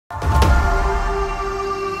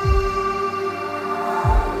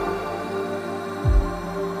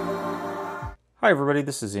Hi everybody,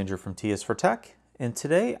 this is Andrew from T is for Tech, and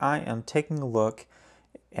today I am taking a look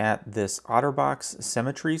at this OtterBox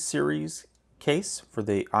Symmetry series case for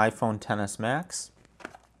the iPhone XS Max.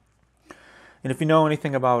 And if you know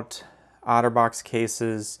anything about OtterBox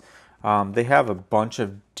cases, they have a bunch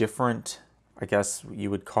of different, I guess you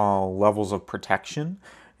would call, levels of protection.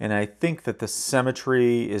 And I think that the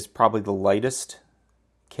Symmetry is probably the lightest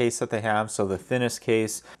case that they have, so the thinnest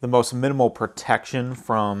case, the most minimal protection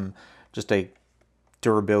from just a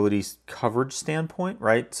durability coverage standpoint,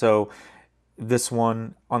 right? So this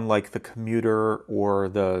one, unlike the commuter or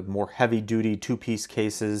the more heavy-duty two-piece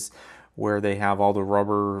cases where they have all the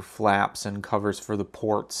rubber flaps and covers for the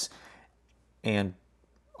ports and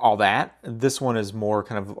all that, this one is more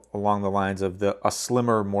kind of along the lines of a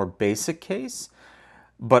slimmer, more basic case,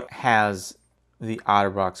 but has the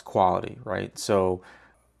OtterBox quality, right? So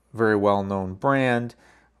very well-known brand,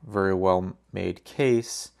 very well-made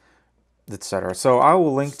case, etc. So I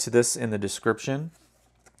will link to this in the description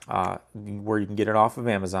where you can get it off of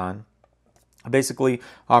Amazon. It basically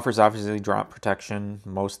offers obviously drop protection.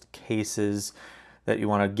 Most cases that you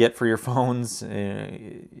want to get for your phones,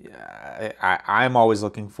 I'm always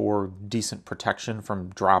looking for decent protection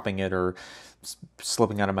from dropping it or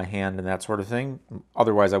slipping out of my hand and that sort of thing.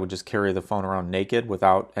 Otherwise I would just carry the phone around naked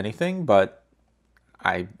without anything, but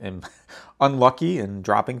I am unlucky in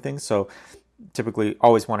dropping things, so typically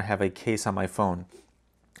always want to have a case on my phone.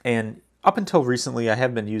 And up until recently, I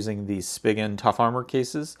have been using these Spigen Tough Armor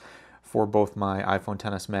cases for both my iPhone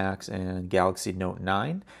XS Max and Galaxy Note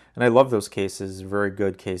 9. And I love those cases, very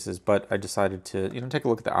good cases, but I decided to take a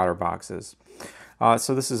look at the OtterBoxes.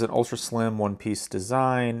 So this is an ultra slim one-piece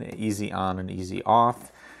design, easy on and easy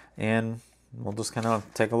off. And we'll just kind of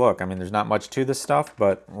take a look. I mean, there's not much to this stuff,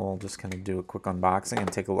 but we'll just kind of do a quick unboxing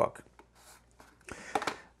and take a look.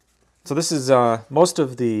 So this is, most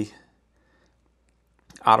of the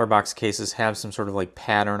OtterBox cases have some sort of like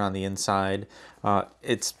pattern on the inside.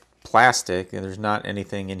 It's plastic, and there's not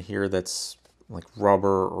anything in here that's like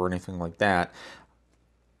rubber or anything like that.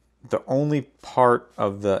 The only part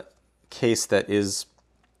of the case that is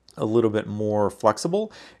a little bit more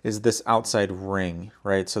flexible is this outside ring,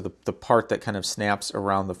 right? So the part that kind of snaps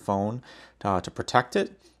around the phone to protect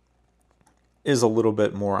it is a little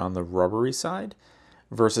bit more on the rubbery side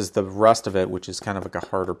versus the rest of it, which is kind of like a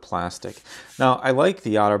harder plastic. Now, I like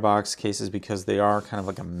the OtterBox cases because they are kind of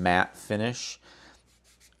like a matte finish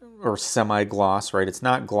or semi-gloss, right? It's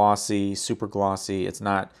not glossy, super glossy. It's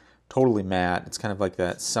not totally matte. It's kind of like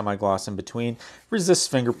that semi-gloss in between. Resists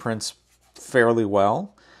fingerprints fairly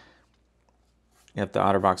well. You have the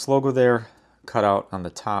OtterBox logo there, cut out on the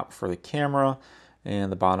top for the camera,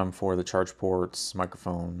 and the bottom for the charge ports,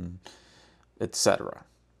 microphone, etc.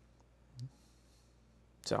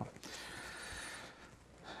 So,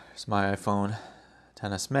 here's my iPhone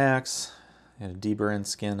XS Max. And a deburring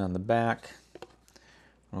skin on the back.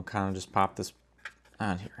 I'll kind of just pop this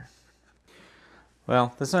on here.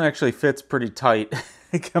 Well, this one actually fits pretty tight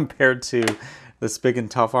compared to the Spigen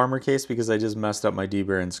Tough Armor case because I just messed up my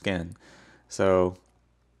deburring skin. So,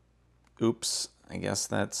 oops, I guess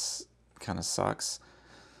that's kind of sucks.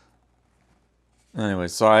 Anyway,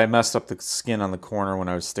 so I messed up the skin on the corner when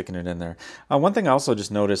I was sticking it in there. One thing I also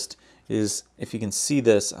just noticed is, if you can see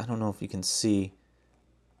this, I don't know if you can see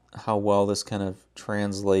how well this kind of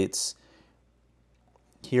translates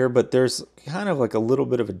here, but there's kind of like a little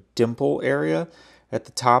bit of a dimple area at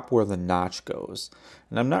the top where the notch goes.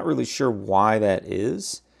 And I'm not really sure why that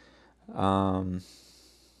is, because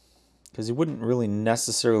you wouldn't really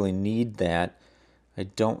necessarily need that, I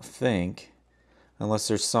don't think, unless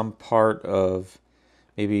there's some part of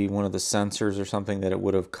maybe one of the sensors or something that it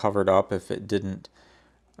would have covered up if it didn't,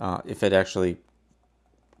 if it actually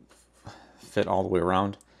fit all the way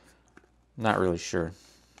around. Not really sure.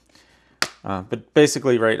 But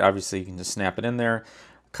basically, right, obviously you can just snap it in there.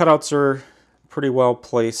 Cutouts are pretty well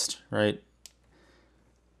placed, right?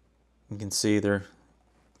 You can see they're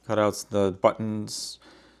cutouts. The buttons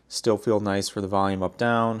still feel nice for the volume up,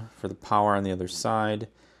 down, for the power on the other side.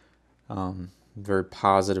 Very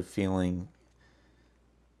positive feeling.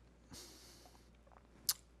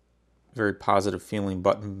 Very positive feeling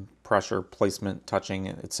button pressure, placement, touching,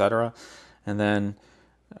 etc. And then,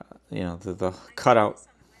 the cutout.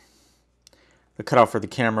 The cutout for the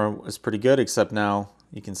camera is pretty good, except now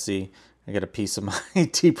you can see I got a piece of my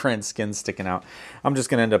deburring skin sticking out. I'm just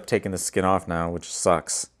going to end up taking the skin off now, which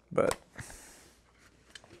sucks, but...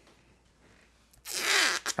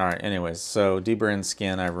 Alright, anyways, so deburring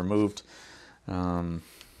skin I removed.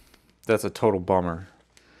 That's a total bummer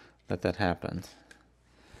that happened.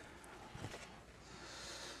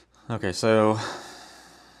 Okay, so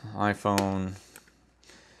iPhone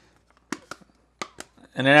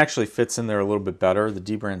and it actually fits in there a little bit better. The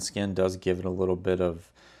dbrand skin does give it a little bit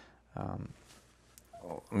of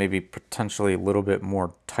maybe potentially a little bit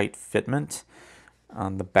more tight fitment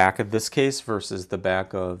on the back of this case versus the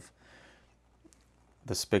back of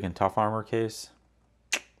the Spig and Tough Armor case.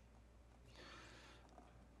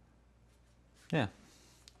 Yeah,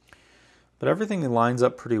 but everything lines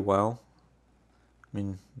up pretty well. I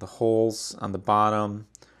mean, the holes on the bottom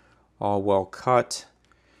all well cut,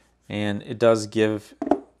 and it does give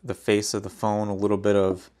the face of the phone a little bit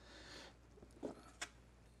of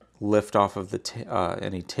lift off of the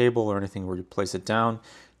any table or anything where you place it down.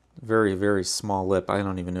 Very, very small lip. I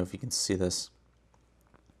don't even know if you can see this.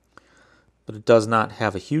 But it does not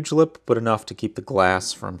have a huge lip, but enough to keep the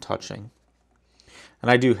glass from touching.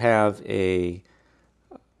 And I do have a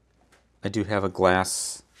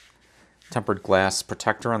glass, tempered glass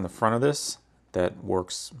protector on the front of this that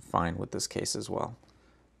works fine with this case as well.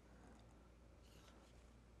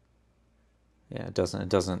 Yeah, it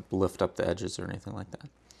doesn't lift up the edges or anything like that.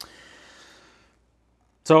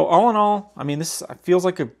 So all in all, I mean, this feels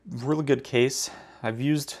like a really good case. I've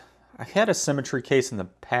had a Symmetry case in the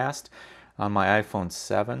past on my iPhone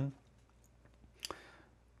 7,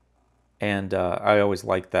 and I always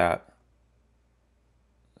liked that.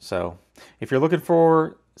 So if you're looking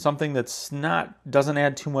for something that's doesn't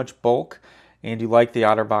add too much bulk, and you like the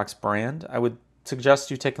OtterBox brand, I would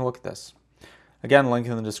suggest you take a look at this. Again, link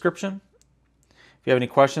in the description. If you have any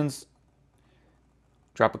questions,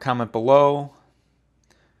 drop a comment below.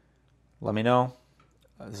 Let me know.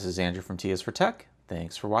 This is Andrew from T is for Tech.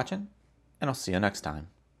 Thanks for watching, and I'll see you next time.